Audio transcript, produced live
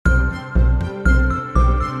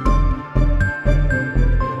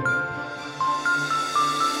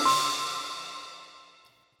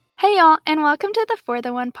and welcome to the For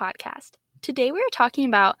the One podcast. Today we are talking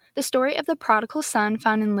about the story of the prodigal son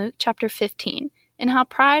found in Luke chapter 15 and how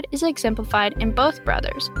pride is exemplified in both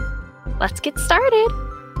brothers. Let's get started!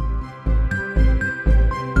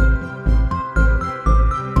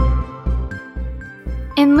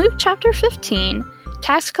 In Luke chapter 15,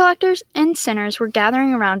 tax collectors and sinners were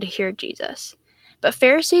gathering around to hear Jesus. But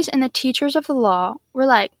Pharisees and the teachers of the law were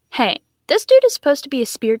like, hey, this dude is supposed to be a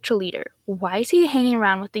spiritual leader. Why is he hanging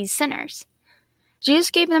around with these sinners? Jesus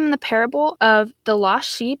gave them the parable of the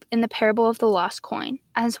lost sheep and the parable of the lost coin,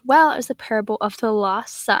 as well as the parable of the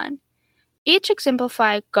lost son. Each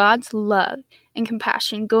exemplify God's love and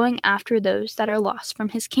compassion going after those that are lost from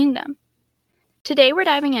his kingdom. Today we're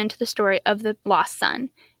diving into the story of the lost son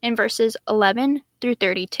in verses 11 through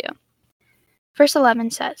 32. Verse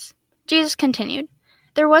 11 says, Jesus continued,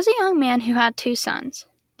 "There was a young man who had 2 sons.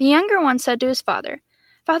 The younger one said to his father,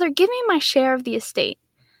 'Father, give me my share of the estate.'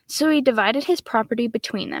 So he divided his property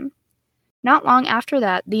between them. Not long after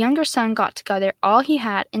that, the younger son got together all he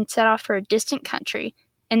had and set off for a distant country,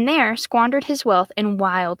 and there squandered his wealth in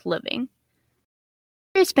wild living.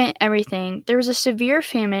 After he spent everything, there was a severe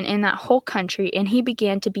famine in that whole country, and he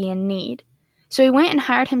began to be in need. So he went and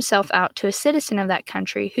hired himself out to a citizen of that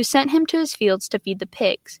country, who sent him to his fields to feed the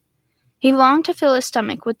pigs. He longed to fill his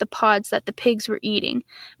stomach with the pods that the pigs were eating,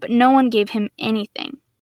 but no one gave him anything.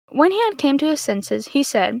 When he had came to his senses, he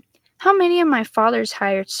said, 'How many of my father's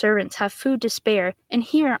hired servants have food to spare, and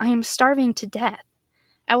here I am starving to death?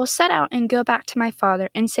 I will set out and go back to my father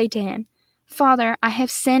and say to him, Father, I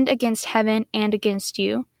have sinned against heaven and against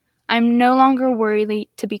you. I am no longer worthy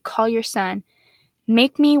to be called your son.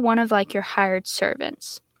 Make me one of like your hired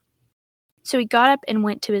servants.' So he got up and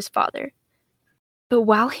went to his father. But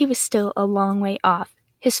while he was still a long way off,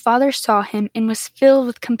 his father saw him and was filled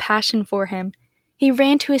with compassion for him. He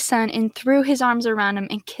ran to his son and threw his arms around him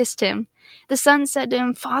and kissed him. The son said to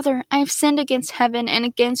him, 'Father, I have sinned against heaven and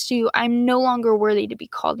against you. I am no longer worthy to be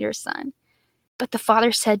called your son.' But the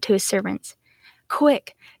father said to his servants,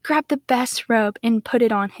 'Quick, grab the best robe and put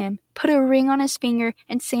it on him. Put a ring on his finger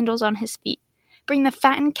and sandals on his feet. Bring the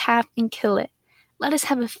fattened calf and kill it. Let us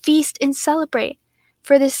have a feast and celebrate.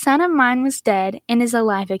 For this son of mine was dead and is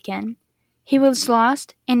alive again. He was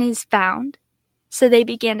lost and is found.' So they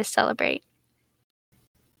began to celebrate.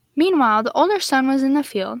 Meanwhile, the older son was in the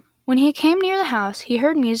field. When he came near the house, he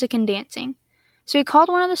heard music and dancing. So he called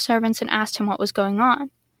one of the servants and asked him what was going on.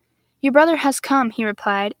 'Your brother has come,' he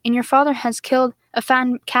replied, 'and your father has killed a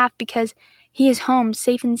fattened calf because he is home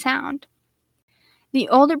safe and sound.' The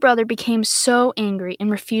older brother became so angry and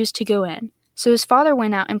refused to go in. So his father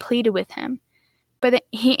went out and pleaded with him. But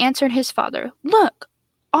he answered his father, 'Look,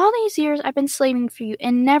 all these years I've been slaving for you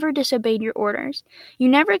and never disobeyed your orders. You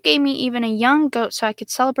never gave me even a young goat so I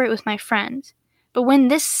could celebrate with my friends. But when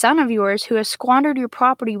this son of yours, who has squandered your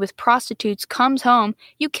property with prostitutes, comes home,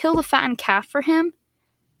 you kill the fattened calf for him?'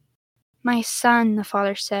 'My son,' the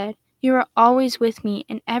father said, 'you are always with me,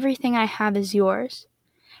 and everything I have is yours.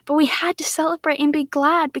 But we had to celebrate and be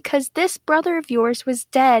glad because this brother of yours was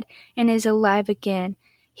dead and is alive again.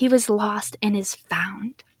 He was lost and is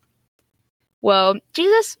found.'" Whoa,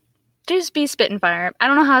 Jesus be spitting fire. I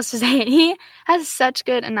don't know how else to say it. He has such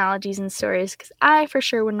good analogies and stories because I for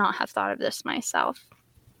sure would not have thought of this myself.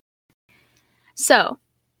 So,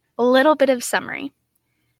 a little bit of summary.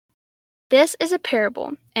 This is a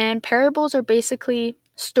parable, and parables are basically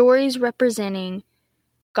stories representing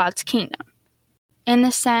God's kingdom. In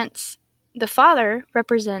the sense, the Father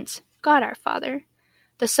represents God our Father.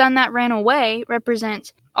 The son that ran away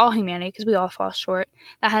represents all humanity, because we all fall short,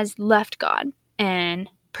 that has left God and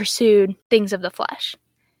pursued things of the flesh.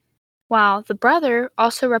 While the brother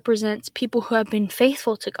also represents people who have been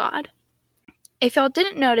faithful to God. If y'all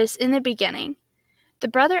didn't notice in the beginning, the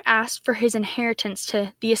brother asked for his inheritance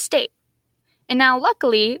to the estate. And now,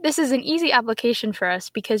 luckily, this is an easy application for us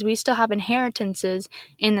because we still have inheritances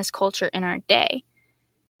in this culture in our day.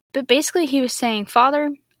 But basically, he was saying,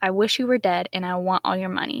 "Father, I wish you were dead and I want all your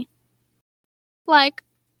money." Like,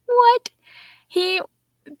 what? He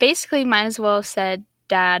basically might as well have said,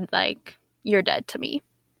 "Dad, like, you're dead to me."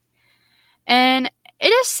 And it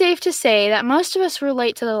is safe to say that most of us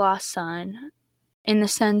relate to the lost son in the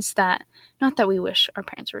sense that, not that we wish our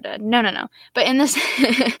parents were dead, no, but in this,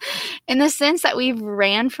 in the sense that we've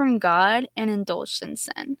ran from God and indulged in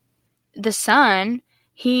sin. The son,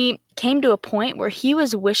 he came to a point where he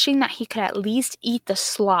was wishing that he could at least eat the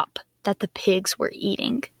slop that the pigs were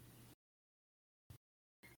eating.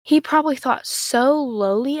 He probably thought so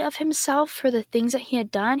lowly of himself for the things that he had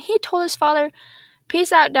done. He told his father,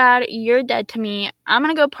 "Peace out, Dad. You're dead to me. I'm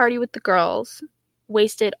going to go party with the girls."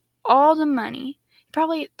 Wasted all the money.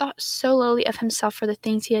 probably thought so lowly of himself for the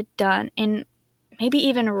things he had done, and maybe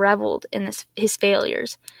even reveled in his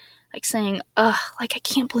failures, like saying, ugh, like, I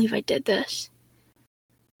can't believe I did this.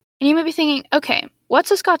 And you might be thinking, okay, what's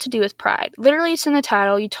this got to do with pride? Literally, it's in the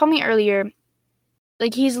title. You told me earlier,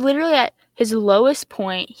 like, he's literally at his lowest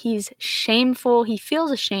point. He's shameful. He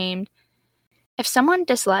feels ashamed. If someone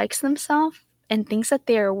dislikes themselves and thinks that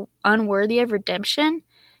they are unworthy of redemption,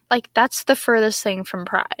 like, that's the furthest thing from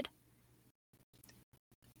pride.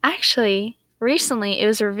 Actually, recently it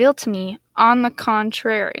was revealed to me on the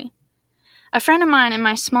contrary. A friend of mine in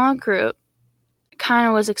my small group kind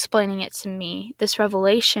of was explaining it to me, this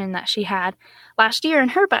revelation that she had last year in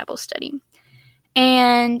her Bible study.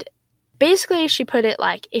 And basically she put it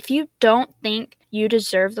like, if you don't think you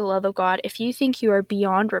deserve the love of God, if you think you are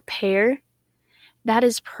beyond repair, that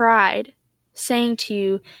is pride saying to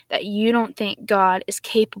you that you don't think God is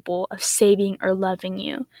capable of saving or loving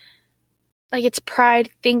you. Like, it's pride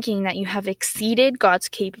thinking that you have exceeded God's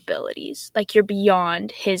capabilities, like you're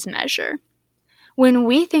beyond his measure. When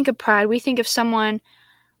we think of pride, we think of someone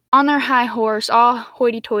on their high horse, all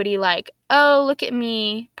hoity-toity, like, oh, look at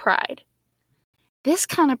me, pride. This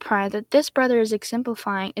kind of pride that this brother is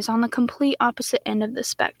exemplifying is on the complete opposite end of the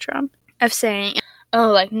spectrum of saying,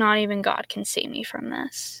 oh, like, not even God can save me from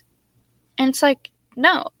this. And it's like,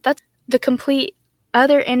 no, that's the complete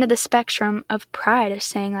other end of the spectrum of pride, is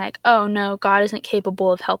saying like, oh, no, God isn't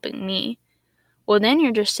capable of helping me. Well, then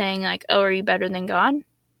you're just saying like, oh, are you better than God?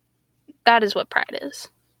 That is what pride is.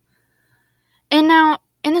 And now,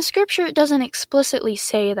 in the scripture, it doesn't explicitly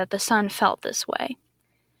say that the son felt this way.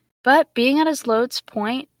 But being at his lowest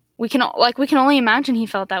point, we can only imagine he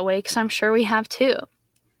felt that way, because I'm sure we have too.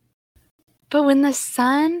 But when the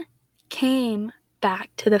son came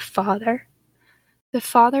back to the Father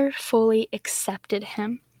fully accepted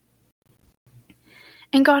him.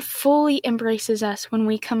 And God fully embraces us when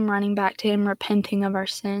we come running back to him, repenting of our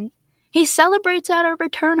sins. He celebrates at our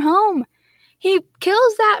return home. He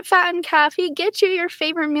kills that fattened calf. He gets you your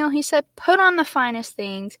favorite meal. He said, put on the finest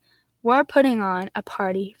things. We're putting on a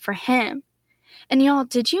party for him. And y'all,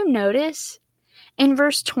 did you notice? In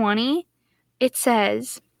verse 20, it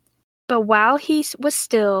says, but while he was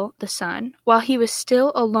still the son, while he was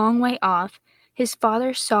still a long way off, his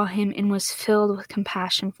father saw him and was filled with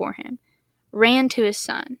compassion for him, ran to his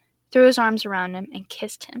son, threw his arms around him, and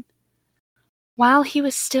kissed him. While he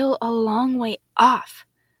was still a long way off,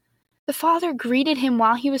 the father greeted him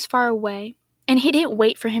while he was far away, and he didn't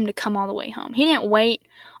wait for him to come all the way home. He didn't wait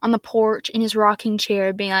on the porch in his rocking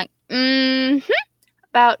chair being like,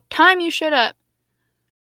 about time you showed up.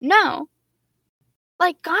 No.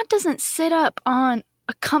 Like, God doesn't sit up on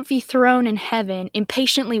a comfy throne in heaven,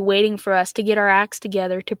 impatiently waiting for us to get our acts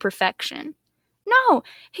together to perfection. No,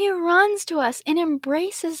 he runs to us and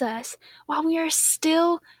embraces us while we are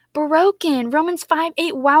still broken. Romans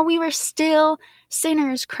 5:8, while we were still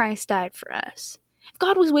sinners, Christ died for us. If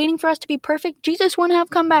God was waiting for us to be perfect, Jesus wouldn't have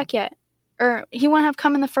come back yet. Or he wouldn't have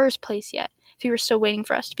come in the first place yet if he were still waiting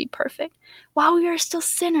for us to be perfect. While we are still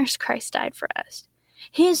sinners, Christ died for us.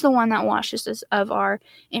 He is the one that washes us of our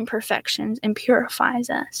imperfections and purifies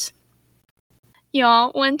us.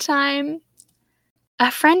 Y'all, one time, a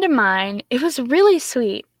friend of mine, it was really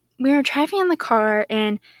sweet. We were driving in the car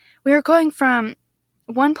and we were going from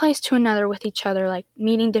one place to another with each other, like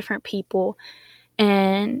meeting different people.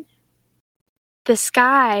 And the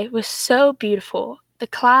sky was so beautiful. The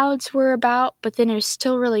clouds were about, but then it was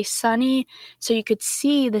still really sunny, so you could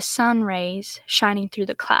see the sun rays shining through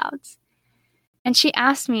the clouds. And she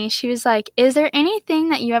asked me, she was like, is there anything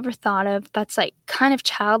that you ever thought of that's like kind of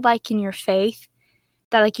childlike in your faith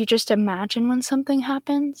that like you just imagine when something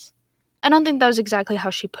happens? I don't think that was exactly how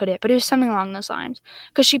she put it, but it was something along those lines.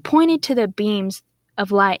 Because she pointed to the beams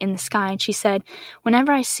of light in the sky and she said,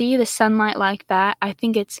 whenever I see the sunlight like that, I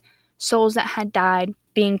think it's souls that had died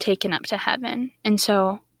being taken up to heaven. And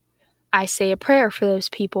so I say a prayer for those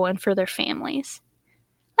people and for their families.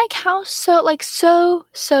 Like how so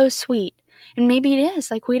sweet. And maybe it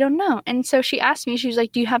is, like we don't know. And so she asked me, she was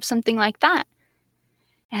like, do you have something like that?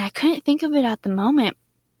 And I couldn't think of it at the moment.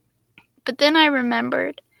 But then I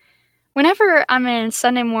remembered, whenever I'm in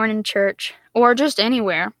Sunday morning church, or just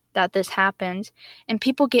anywhere that this happens, and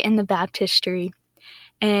people get in the baptistry,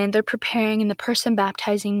 and they're preparing, and the person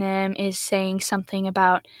baptizing them is saying something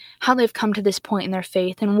about how they've come to this point in their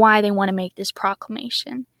faith, and why they want to make this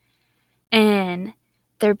proclamation. And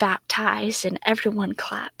they're baptized, and everyone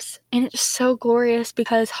claps. And it's so glorious,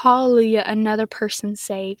 because hallelujah, another person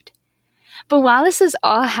saved. But while this is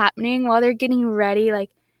all happening, while they're getting ready,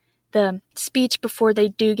 like the speech before they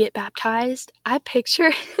do get baptized, I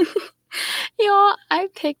picture, y'all,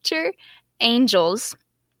 angels,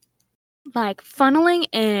 like, funneling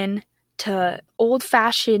in to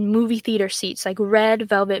old-fashioned movie theater seats, like red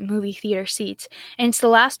velvet movie theater seats. And it's the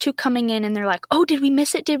last two coming in, and they're like, oh, did we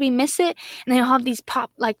miss it? Did we miss it? And they all have these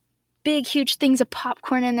big, huge things of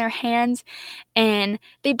popcorn in their hands, and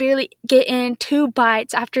they barely get in 2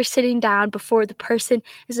 bites after sitting down before the person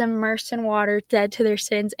is immersed in water, dead to their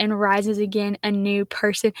sins, and rises again a new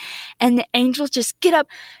person. And the angels just get up,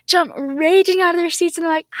 jump raging out of their seats, and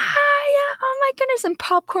they're like, yeah, oh my goodness, and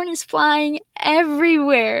popcorn is flying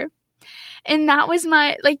everywhere. And that was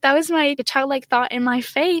my childlike thought in my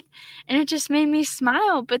faith, and it just made me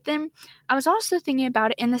smile. But then I was also thinking about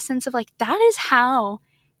it in the sense of, like, that is how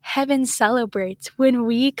heaven celebrates when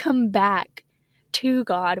we come back to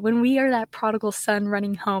God, when we are that prodigal son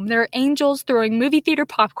running home. There are angels throwing movie theater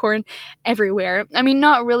popcorn everywhere. I mean,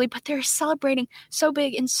 not really, but they're celebrating so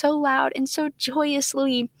big and so loud and so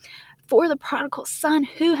joyously for the prodigal son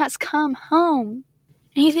who has come home.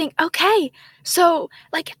 And you think, okay, so,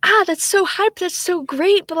 like, that's so hype, that's so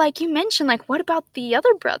great, but, like, you mentioned, like, what about the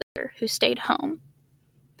other brother who stayed home?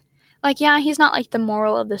 Like, yeah, he's not, like, the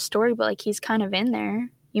moral of the story, but, like, he's kind of in there.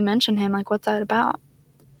 You mentioned him, like, what's that about?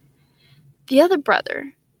 The other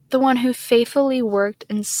brother, the one who faithfully worked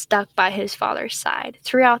and stuck by his father's side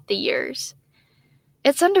throughout the years.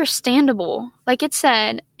 It's understandable. Like it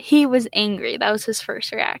said, he was angry. That was his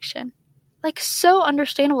first reaction. Like, so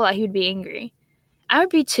understandable that he would be angry. I would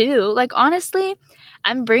be too. Like, honestly,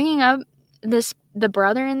 I'm bringing up the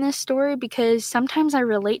brother in this story because sometimes I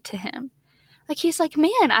relate to him. Like, he's like,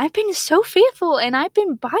 man, I've been so faithful, and I've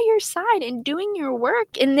been by your side and doing your work,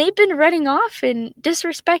 and they've been running off and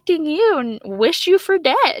disrespecting you and wish you for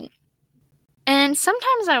dead. And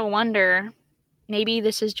sometimes I wonder, maybe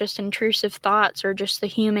this is just intrusive thoughts or just the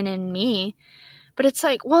human in me, but it's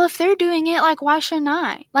like, well, if they're doing it, like, why shouldn't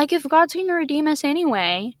I? Like, if God's going to redeem us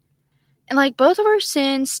anyway, and, like, both of our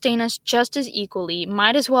sins stain us just as equally,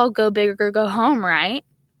 might as well go big or go home, right?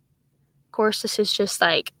 Of course, this is just,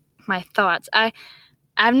 like, my thoughts.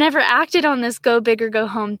 I've never acted on this go big or go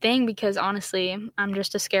home thing because, honestly, I'm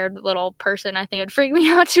just a scared little person. I think it'd freak me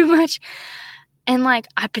out too much. And, like,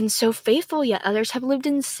 I've been so faithful, yet others have lived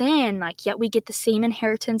in sin. Like, yet we get the same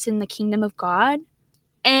inheritance in the kingdom of God.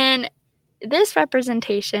 And this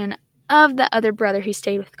representation of the other brother who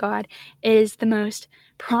stayed with God is the most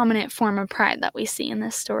prominent form of pride that we see in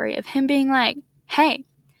this story, of him being like, hey.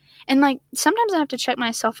 And, like, sometimes I have to check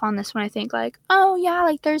myself on this when I think, like, oh, yeah,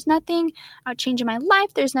 like, there's nothing I would change in my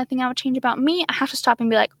life. There's nothing I would change about me. I have to stop and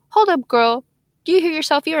be like, hold up, girl. Do you hear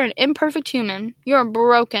yourself? You're an imperfect human. You're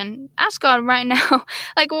broken. Ask God right now,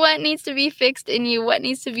 like, what needs to be fixed in you? What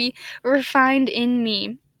needs to be refined in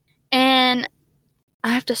me? And I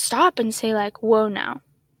have to stop and say, like, whoa now.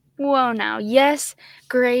 Whoa now. Yes,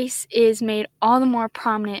 grace is made all the more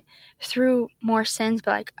prominent through more sins,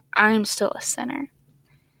 but, like, I'm still a sinner.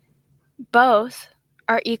 Both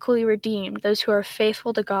are equally redeemed, those who are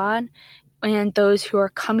faithful to God and those who are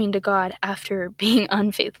coming to God after being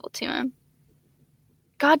unfaithful to him.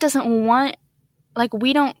 God doesn't want, like,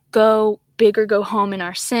 we don't go big or go home in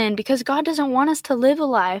our sin because God doesn't want us to live a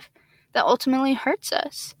life that ultimately hurts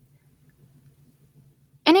us.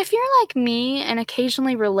 And if you're like me and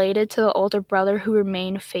occasionally related to the older brother who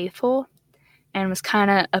remained faithful and was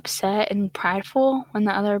kind of upset and prideful when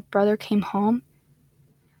the other brother came home,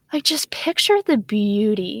 like, just picture the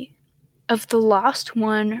beauty of the lost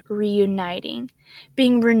one reuniting,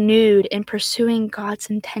 being renewed and pursuing God's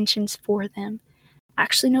intentions for them. I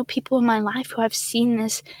actually know people in my life who have seen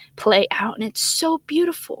this play out, and it's so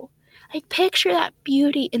beautiful. Like, picture that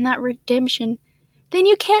beauty and that redemption. Then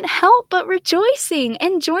you can't help but rejoicing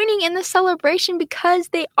and joining in the celebration because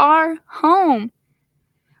they are home.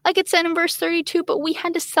 Like it said in verse 32, but we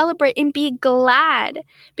had to celebrate and be glad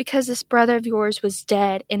because this brother of yours was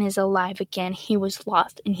dead and is alive again. He was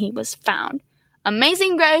lost and he was found.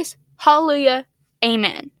 Amazing grace. Hallelujah.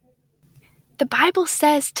 Amen. The Bible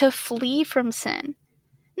says to flee from sin,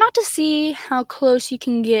 not to see how close you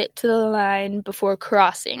can get to the line before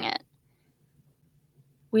crossing it.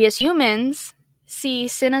 We as humans see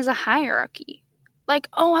sin as a hierarchy. Like,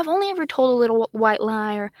 oh, I've only ever told a little white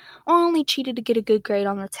lie, or oh, I only cheated to get a good grade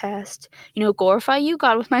on the test. You know, glorify you,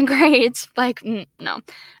 God, with my grades. Like, no.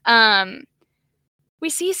 We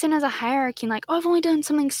see sin as a hierarchy, like, oh, I've only done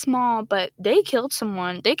something small, but they killed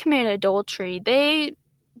someone. They committed adultery. They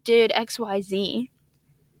did X, Y, Z.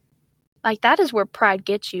 Like, that is where pride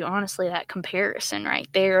gets you, honestly, that comparison right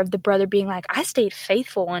there of the brother being like, I stayed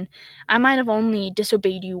faithful, and I might have only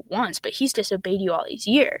disobeyed you once, but he's disobeyed you all these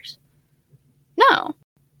years. No.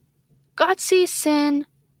 God sees sin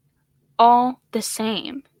all the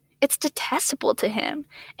same. It's detestable to him,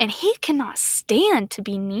 and he cannot stand to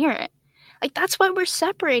be near it. Like, that's why we're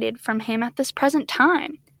separated from him at this present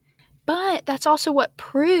time. But that's also what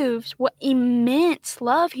proves what immense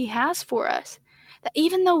love he has for us. That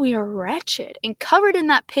even though we are wretched and covered in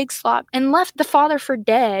that pig slop and left the Father for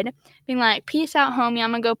dead, being like, peace out, homie,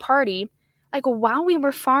 I'm gonna go party. Like, while we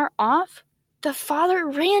were far off, the Father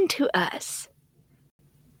ran to us.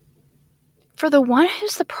 For the one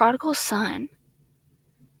who's the prodigal son,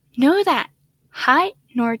 know that height,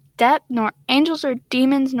 nor depth, nor angels or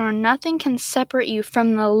demons, nor nothing can separate you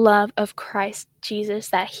from the love of Christ Jesus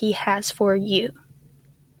that he has for you.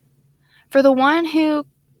 For the one who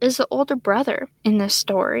is the older brother in this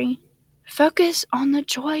story, focus on the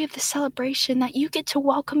joy of the celebration that you get to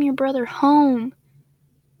welcome your brother home.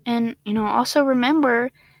 And, also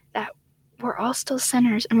remember that we're all still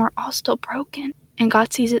sinners and we're all still broken, and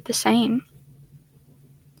God sees it the same.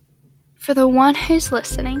 For the one who's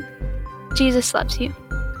listening, Jesus loves you.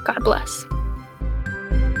 God bless.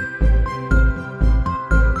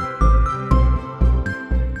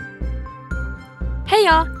 Hey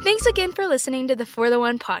y'all, thanks again for listening to the For the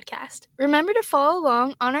One podcast. Remember to follow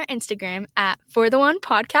along on our Instagram at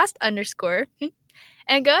fortheonepodcast_,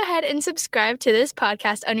 and go ahead and subscribe to this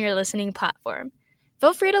podcast on your listening platform.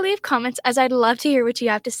 Feel free to leave comments, as I'd love to hear what you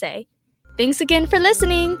have to say. Thanks again for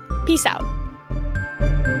listening. Peace out.